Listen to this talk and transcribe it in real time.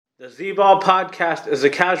The Z-Ball podcast is a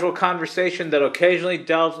casual conversation that occasionally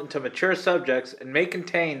delves into mature subjects and may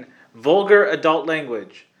contain vulgar adult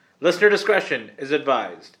language. Listener discretion is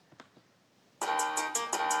advised.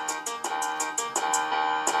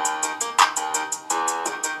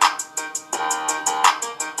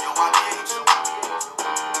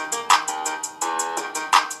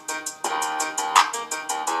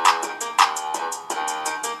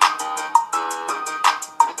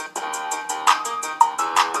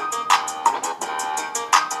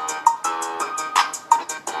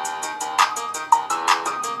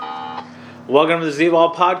 Welcome to the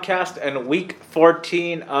Z-Ball podcast and week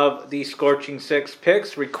 14 of the Scorching Six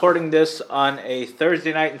picks. Recording this on a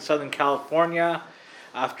Thursday night in Southern California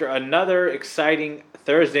after another exciting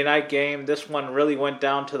Thursday night game. This one really went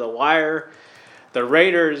down to the wire. The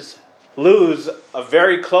Raiders lose a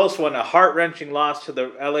very close one, a heart-wrenching loss to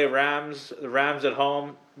the LA Rams. The Rams at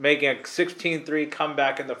home making a 16-3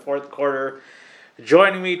 comeback in the fourth quarter.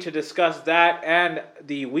 Joining me to discuss that and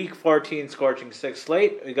the Week 14 Scorching Six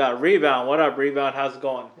Slate, we got Rebound. What up, Rebound? How's it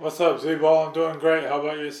going? What's up, Z-Ball? I'm doing great. How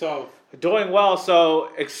about yourself? Doing well.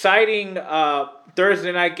 So, exciting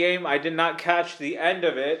Thursday night game. I did not catch the end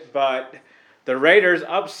of it, but the Raiders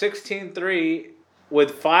up 16-3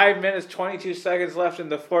 with 5 minutes, 22 seconds left in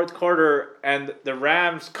the fourth quarter, and the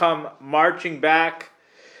Rams come marching back.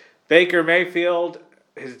 Baker Mayfield,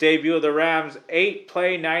 his debut of the Rams,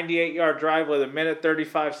 8-play, 98-yard drive with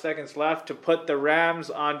 1:35 seconds left to put the Rams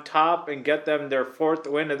on top and get them their fourth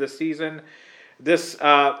win of the season. This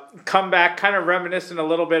comeback kind of reminiscent a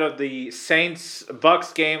little bit of the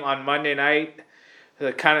Saints-Bucks game on Monday night.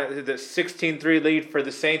 The 16-3 lead for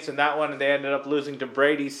the Saints in that one, and they ended up losing to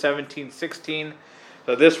Brady 17-16.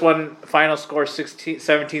 So this one, final score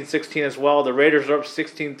 17-16 as well. The Raiders are up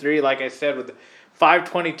 16-3, like I said, with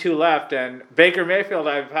 5:22 left, and Baker Mayfield,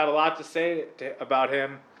 I've had a lot to say about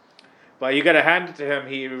him, but you got to hand it to him.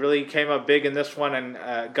 He really came up big in this one and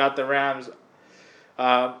got the Rams.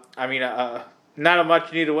 Not a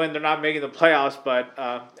much need to win. They're not making the playoffs,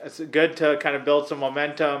 but it's good to kind of build some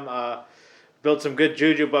momentum, build some good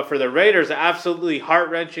juju. But for the Raiders, absolutely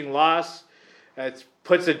heart-wrenching loss. It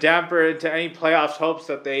puts a damper into any playoffs hopes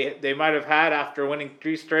that they might have had after winning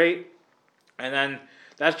 3 straight, and then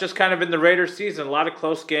that's just kind of been the Raiders' season. A lot of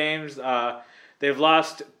close games. They've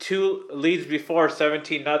lost 2 leads before,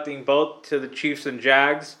 17-0, both to the Chiefs and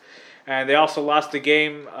Jags. And they also lost a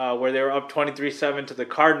game where they were up 23-7 to the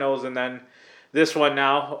Cardinals. And then this one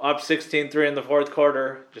now, up 16-3 in the fourth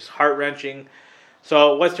quarter. Just heart-wrenching.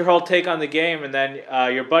 So what's your whole take on the game? And then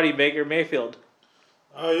your buddy, Baker Mayfield.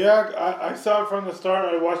 I saw it from the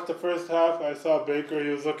start. I watched the first half. I saw Baker.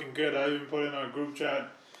 He was looking good. I even put in our group chat,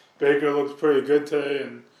 Baker looks pretty good today,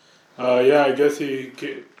 and I guess he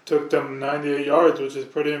took them 98 yards, which is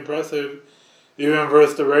pretty impressive, even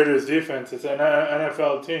versus the Raiders' defense. It's an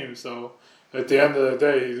NFL team, so at the end of the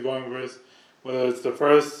day, he's going versus whether it's the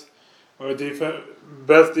first or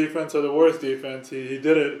best defense or the worst defense. He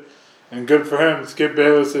did it, and good for him. Skip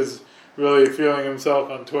Bayless is really feeling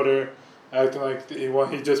himself on Twitter, acting like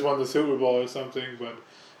he just won the Super Bowl or something. But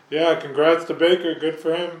yeah, congrats to Baker. Good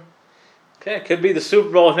for him. Okay, it could be the Super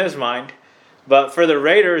Bowl in his mind. But for the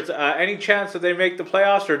Raiders, any chance that they make the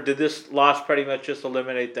playoffs, or did this loss pretty much just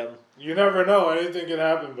eliminate them? You never know. Anything can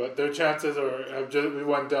happen, but their chances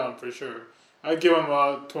went down for sure. I'd give them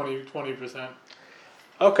 20%.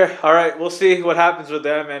 Okay, all right. We'll see what happens with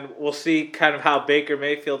them, and we'll see kind of how Baker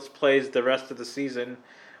Mayfield plays the rest of the season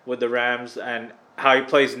with the Rams and how he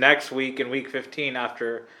plays next week in Week 15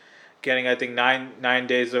 after getting, I think, nine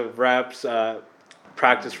days of reps,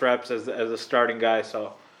 practice reps as a starting guy.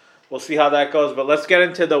 So we'll see how that goes. But let's get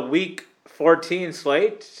into the Week 14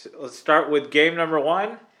 slate. Let's start with game number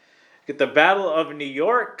 1. Get the Battle of New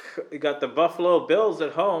York. We got the Buffalo Bills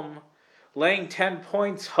at home, laying 10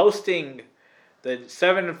 points, hosting the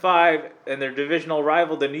 7-5 and their divisional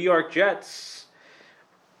rival, the New York Jets.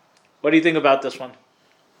 What do you think about this one?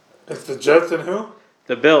 It's the Jets and who?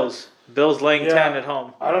 The Bills. Bills laying 10 at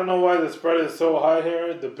home. I don't know why the spread is so high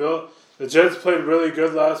here. The Jets played really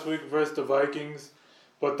good last week versus the Vikings,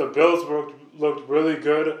 but the Bills looked really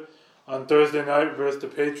good on Thursday night versus the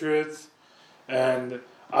Patriots, and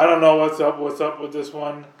I don't know what's up with this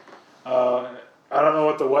one. I don't know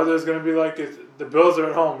what the weather is going to be like. The Bills are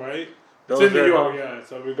at home, right? It's in New York, yeah.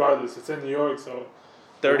 So regardless, it's in New York, so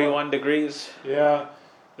 31 degrees. Yeah,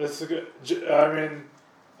 this is good.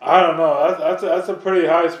 I don't know. That's a pretty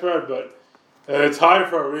high spread, but it's high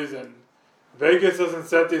for a reason. Vegas doesn't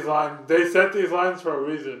set these lines. They set these lines for a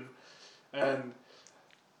reason. And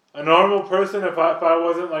a normal person, if I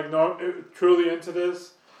wasn't truly into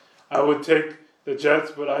this, I would take the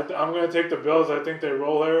Jets, but I'm going to take the Bills. I think they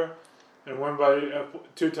roll here and win by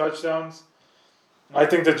 2 touchdowns. I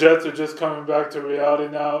think the Jets are just coming back to reality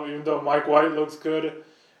now, even though Mike White looks good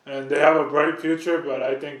and they have a bright future, but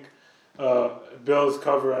I think Bills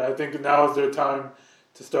cover, and I think now is their time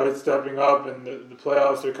to start stepping up, and the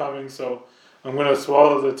playoffs are coming, so I'm going to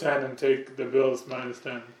swallow the 10 and take the Bills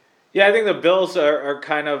 -10. Yeah, I think the Bills are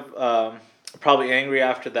kind of probably angry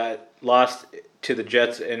after that loss to the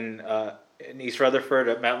Jets in East Rutherford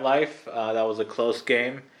at MetLife. That was a close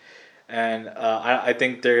game. And I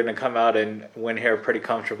think they're going to come out and win here pretty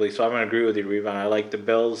comfortably. So I'm going to agree with you, Rebound. I like the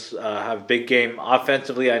Bills. Have big game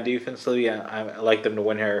offensively and defensively. I like them to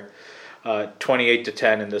win here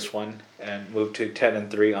 28-10 in this one and move to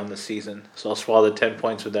 10-3 on the season. So I'll swallow the 10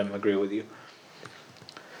 points with them. Agree with you.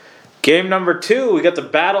 Game number 2, we got the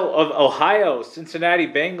Battle of Ohio. Cincinnati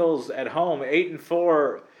Bengals at home,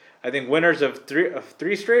 8-4. I think winners of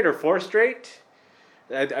three straight or 4 straight.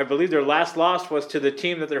 I believe their last loss was to the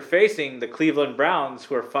team that they're facing, the Cleveland Browns,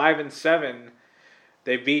 who are 5-7.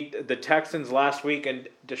 They beat the Texans last week in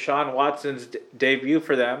Deshaun Watson's debut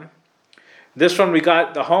for them. This one we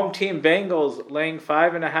got the home team Bengals laying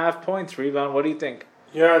 5.5 points. Rebound, what do you think?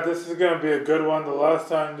 Yeah, this is going to be a good one. The last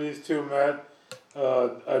time these two met,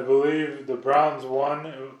 I believe the Browns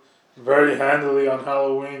won very handily on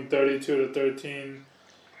Halloween, 32-13.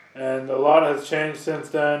 And a lot has changed since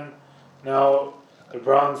then. Now the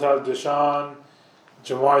Browns have Deshaun.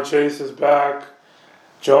 Jamar Chase is back.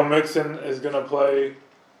 Joe Mixon is going to play.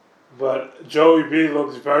 But Joey B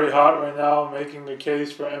looks very hot right now, making the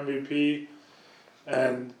case for MVP.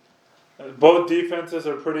 And both defenses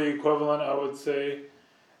are pretty equivalent, I would say.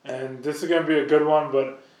 And this is going to be a good one.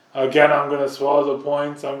 But again, I'm going to swallow the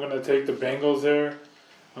points. I'm going to take the Bengals here.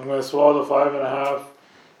 I'm going to swallow the 5.5.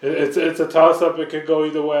 It's a toss-up. It could go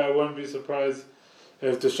either way. I wouldn't be surprised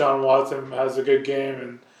if Deshaun Watson has a good game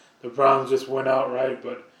and the Browns just win outright.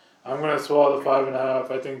 But I'm going to swallow the 5.5.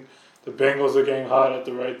 I think the Bengals are getting hot at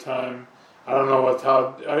the right time. I don't know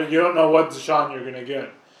you don't know what Deshaun you're going to get.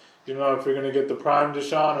 You don't know if you're going to get the prime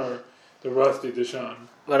Deshaun or the rusty Deshaun.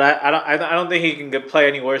 But I don't think he can play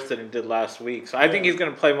any worse than he did last week. So I think he's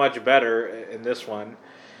going to play much better in this one.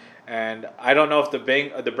 And I don't know if the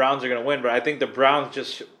Browns are going to win, but I think the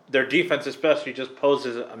Browns their defense especially just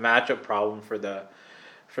poses a matchup problem for the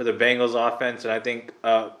Bengals offense. And I think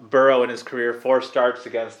Burrow in his career 4 starts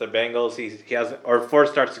against the Bengals. He has 4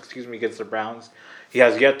 starts against the Browns. He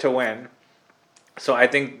has yet to win. So I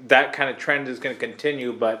think that kind of trend is going to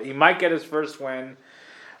continue, but he might get his first win.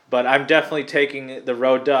 But I'm definitely taking the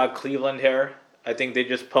road dog Cleveland here. I think they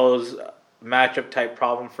just pose a matchup type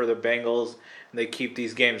problem for the Bengals. And they keep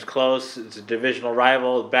these games close. It's a divisional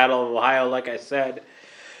rival, Battle of Ohio, like I said.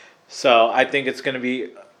 So I think it's going to be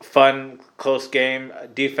a fun, close game,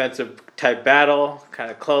 defensive type battle,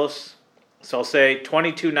 kind of close. So I'll say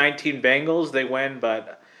 22-19 Bengals, they win,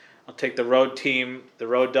 but I'll take the road team, the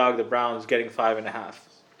road dog, the Browns, getting 5.5.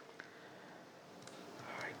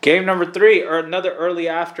 Game number 3, or another early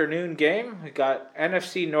afternoon game. We got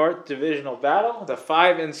NFC North divisional battle. The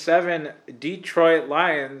 5-7 Detroit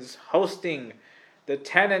Lions hosting the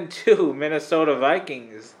 10-2 Minnesota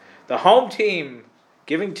Vikings. The home team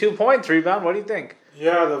giving 2 points. Rebound, what do you think?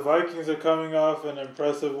 Yeah, the Vikings are coming off an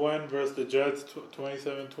impressive win versus the Jets,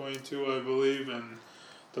 27-22, I believe. And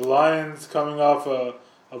the Lions coming off a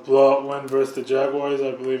blowout win versus the Jaguars.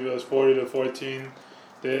 I believe it was 40-14.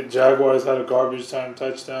 The Jaguars had a garbage time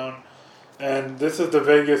touchdown. And this is the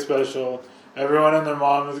Vegas special. Everyone and their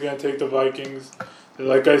mom is going to take the Vikings.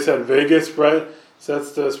 Like I said, Vegas spread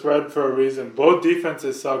sets the spread for a reason. Both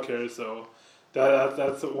defenses suck here, so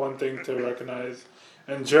that's one thing to recognize.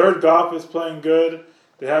 And Jared Goff is playing good.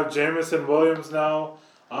 They have Jamison Williams now.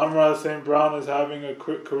 Amon-Ra St. Brown is having a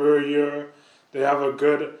career year. They have a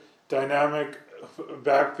good dynamic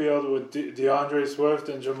backfield with DeAndre Swift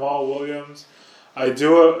and Jamal Williams. I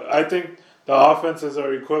think the offenses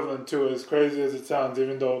are equivalent too, as crazy as it sounds,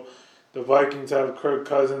 even though the Vikings have Kirk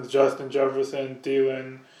Cousins, Justin Jefferson,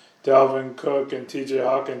 Thielen, Dalvin Cook, and TJ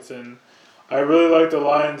Hawkinson. I really like the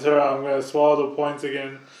Lions here. I'm going to swallow the points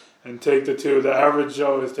again and take the 2. The average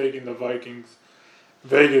Joe is taking the Vikings.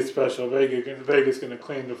 Vegas special. Vegas going to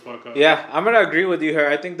clean the fuck up. Yeah, I'm going to agree with you here.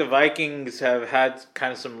 I think the Vikings have had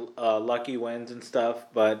kind of some lucky wins and stuff,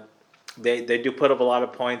 but They do put up a lot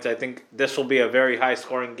of points. I think this will be a very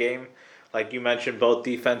high-scoring game. Like you mentioned, both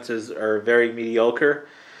defenses are very mediocre.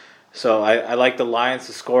 So I like the Lions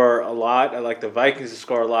to score a lot. I like the Vikings to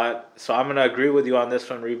score a lot. So I'm going to agree with you on this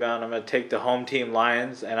one, Rebound. I'm going to take the home team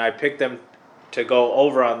Lions, and I picked them to go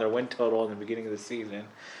over on their win total in the beginning of the season.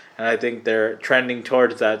 And and I think they're trending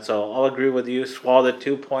towards that. So I'll agree with you. Swallow the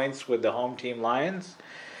 2 points with the home team Lions,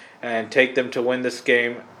 and take them to win this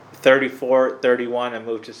game 34-31 and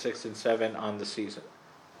move to 6-7 on the season.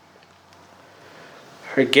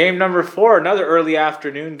 All right, game number 4, another early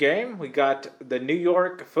afternoon game. We got the New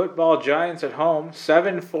York Football Giants at home,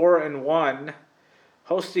 7-4-1,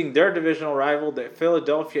 hosting their divisional rival, the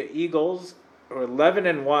Philadelphia Eagles,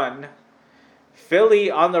 11-1. Philly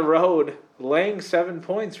on the road, laying 7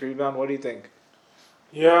 points. Rebound, what do you think?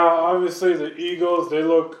 Yeah, obviously the Eagles, they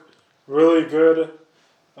look really good.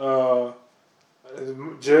 Jalen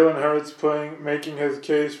Hurts making his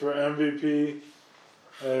case for MVP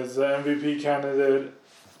as the MVP candidate.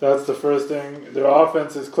 That's the first thing. Their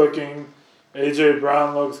offense is clicking. A.J.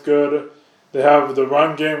 Brown looks good. They have the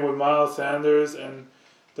run game with Miles Sanders and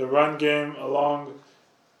the run game along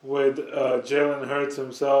with Jalen Hurts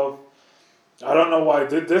himself. I don't know why.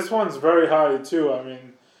 This one's very high too. I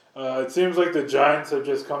mean, it seems like the Giants have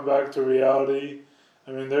just come back to reality.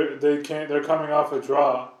 I mean, they're coming off a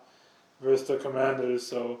draw versus the Commanders,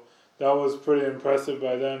 so that was pretty impressive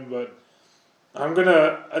by them. But I'm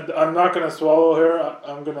not gonna swallow here.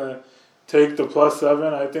 I'm gonna take the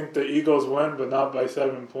 +7. I think the Eagles win, but not by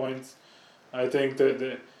 7 points. I think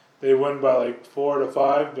that they win by like 4 to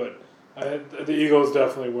 5, but the Eagles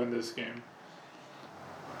definitely win this game.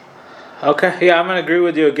 Okay, yeah, I'm gonna agree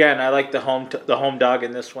with you again. I like the home dog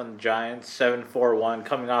in this one. Giants 7-4-1,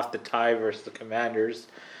 coming off the tie versus the Commanders.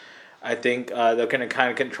 I think they're gonna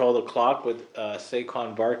kind of control the clock with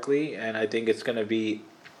Saquon Barkley, and I think it's gonna be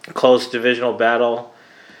a close divisional battle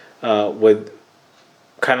with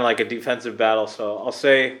kind of like a defensive battle. So I'll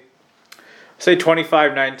say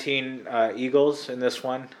 25-19 Eagles in this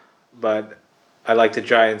one, but I like the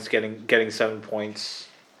Giants getting 7 points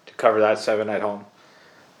to cover that 7 at home.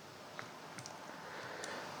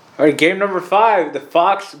 All right, game number 5, the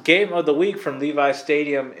Fox game of the week from Levi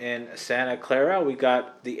Stadium in Santa Clara. We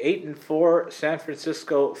got the 8-4 San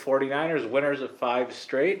Francisco 49ers, winners of 5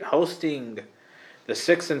 straight, hosting the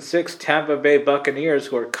 6-6 Tampa Bay Buccaneers,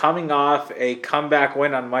 who are coming off a comeback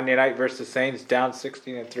win on Monday night versus Saints, down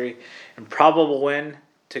 16-3, and probable win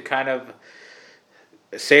to kind of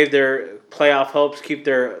save their playoff hopes, keep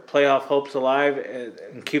their playoff hopes alive,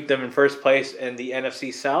 and keep them in first place in the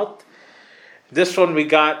NFC South. This one, we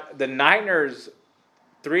got the Niners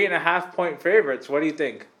 3.5-point favorites. What do you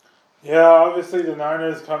think? Yeah, obviously the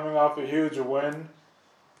Niners coming off a huge win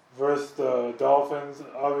versus the Dolphins.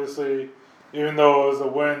 Obviously, even though it was a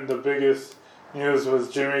win, the biggest news was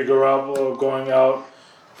Jimmy Garoppolo going out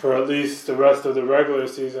for at least the rest of the regular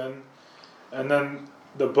season. And then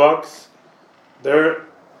the Bucs, they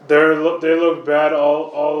look bad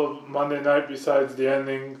all of Monday night besides the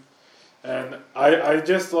ending. And I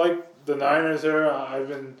just like the Niners here.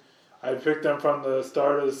 I picked them from the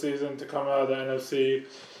start of the season to come out of the NFC,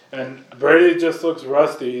 and Brady just looks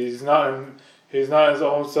rusty. He's not his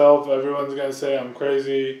own self. Everyone's gonna say I'm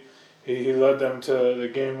crazy. He led them to the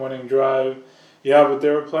game-winning drive. Yeah, but they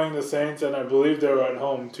were playing the Saints, and I believe they were at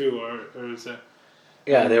home too, or is it?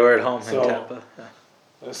 Yeah, they were at home in Tampa.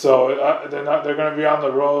 Yeah. So they're gonna be on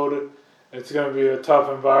the road. It's gonna be a tough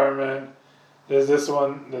environment. There's this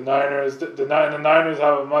one, the Niners. The Niners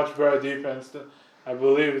have a much better defense. I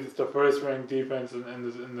believe it's the first-ranked defense in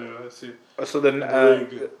the So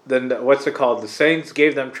then what's it called? The Saints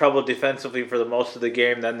gave them trouble defensively for the most of the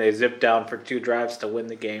game. Then they zipped down for 2 drives to win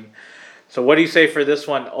the game. So what do you say for this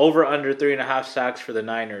one? Over under 3.5 sacks for the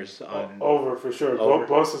Niners. Over for sure.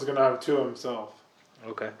 Bosa's gonna have 2 himself.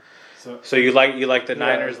 Okay. So you like the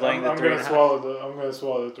Niners laying the 3.5? I'm gonna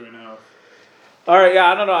swallow the 3.5. All right,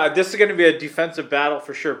 yeah, I don't know. This is going to be a defensive battle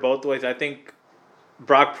for sure, both ways. I think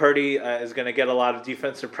Brock Purdy is going to get a lot of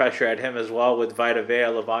defensive pressure at him as well with Vita Vea,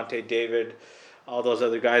 Levante David, all those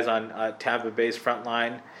other guys on Tampa Bay's front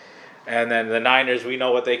line. And then the Niners, we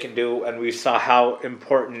know what they can do, and we saw how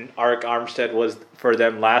important Arik Armstead was for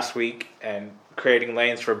them last week and creating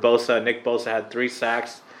lanes for Bosa. Nick Bosa had 3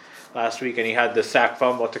 sacks last week, and he had the sack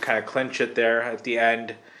fumble to kind of clinch it there at the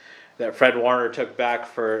end that Fred Warner took back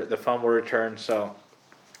for the fumble return. So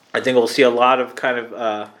I think we'll see a lot of kind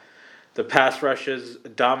of the pass rushes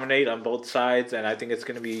dominate on both sides, and I think it's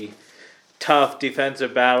going to be tough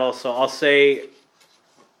defensive battle. So I'll say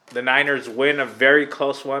the Niners win a very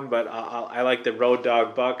close one, but I like the road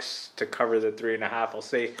dog Bucks to cover the 3.5. I'll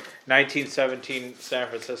say 19-17 San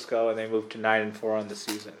Francisco, and they move to 9-4 on the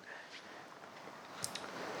season.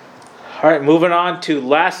 All right, moving on to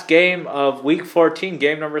last game of Week 14,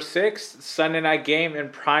 game number 6, Sunday night game in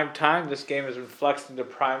prime time. This game has been flexed into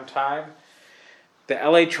prime time. The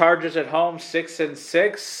LA Chargers at home,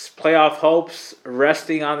 6-6. Playoff hopes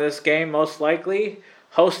resting on this game most likely.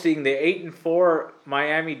 hosting the 8-4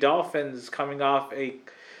 Miami Dolphins, coming off a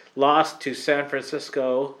loss to San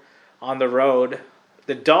Francisco on the road.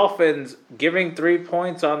 The Dolphins giving 3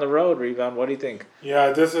 points on the road. Rebound. What do you think?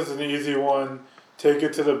 Yeah, this is an easy one. Take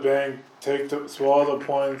it to the bank. Swallow the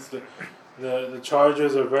points. The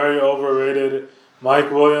Chargers are very overrated.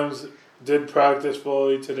 Mike Williams did practice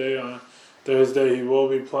fully today on Thursday. He will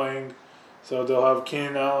be playing. So they'll have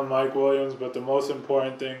Keenan Allen, Mike Williams, but the most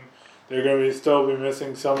important thing, they're going to still be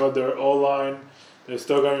missing some of their O-line. They're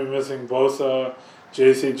still going to be missing Bosa,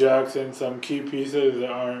 J.C. Jackson, some key pieces that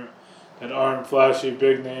aren't flashy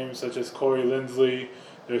big names such as Corey Linsley,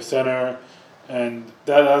 their center, and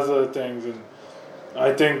that's other things. And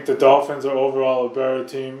I think the Dolphins are overall a better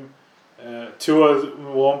team. Tua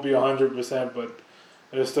won't be 100%, but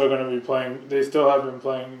they're still going to be playing. They still have been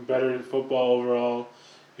playing better football overall.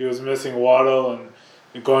 He was missing Waddle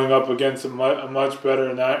and going up against a much better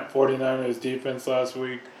 49ers defense last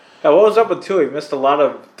week. Yeah, what was up with Tua? He missed a lot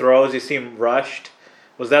of throws. He seemed rushed.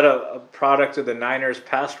 Was that a product of the Niners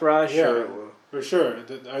pass rush? Yeah, or? For sure.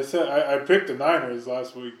 I picked the Niners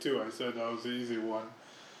last week too. I said that was the easy one.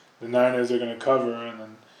 The Niners are going to cover, and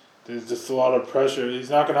then there's just a lot of pressure. He's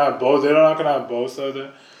not going to have Bosa. They're not going to have Bosa.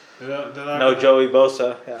 They're not Joey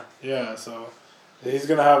Bosa. Yeah. Yeah. So he's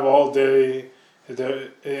going to have all day. And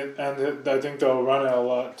I think they'll run it a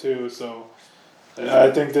lot too. So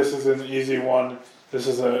I think this is an easy one. This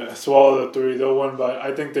is a swallow the 3. They'll win by.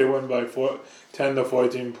 I think they win by 10 to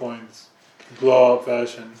 14 points, blowout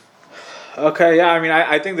fashion. Okay, yeah. I mean,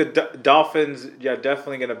 I think the Dolphins,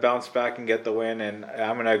 definitely going to bounce back and get the win, and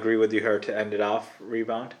I'm going to agree with you here to end it off.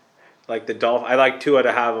 Rebound, like I like Tua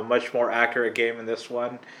to have a much more accurate game in this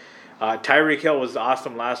one. Tyreek Hill was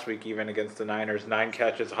awesome last week, even against the Niners. 9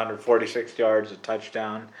 catches, 146 yards, a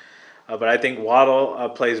touchdown. But I think Waddle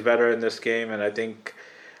plays better in this game, and I think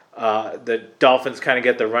the Dolphins kind of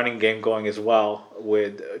get the running game going as well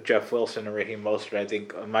with Jeff Wilson and Raheem Mostert. I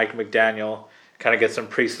think Mike McDaniel kind of gets some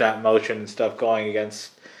pre-snap motion and stuff going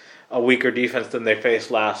against a weaker defense than they faced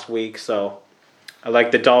last week. So I like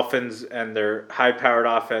the Dolphins and their high-powered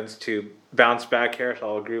offense to bounce back here, so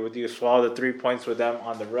I'll agree with you. Swallow the 3 points with them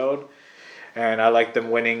on the road. And I like them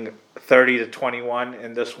winning 30-21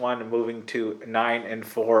 in this one and moving to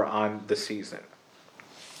 9-4 on the season.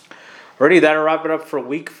 Alrighty, that'll wrap it up for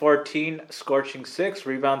Week 14, Scorching 6.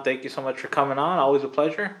 Rebound, thank you so much for coming on. Always a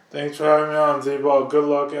pleasure. Thanks for having me on, Z-Ball. Good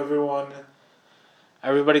luck, everyone.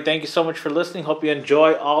 Everybody, thank you so much for listening. Hope you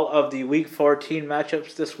enjoy all of the Week 14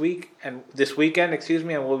 matchups this weekend,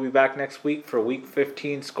 and we'll be back next week for Week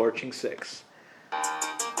 15, Scorching 6.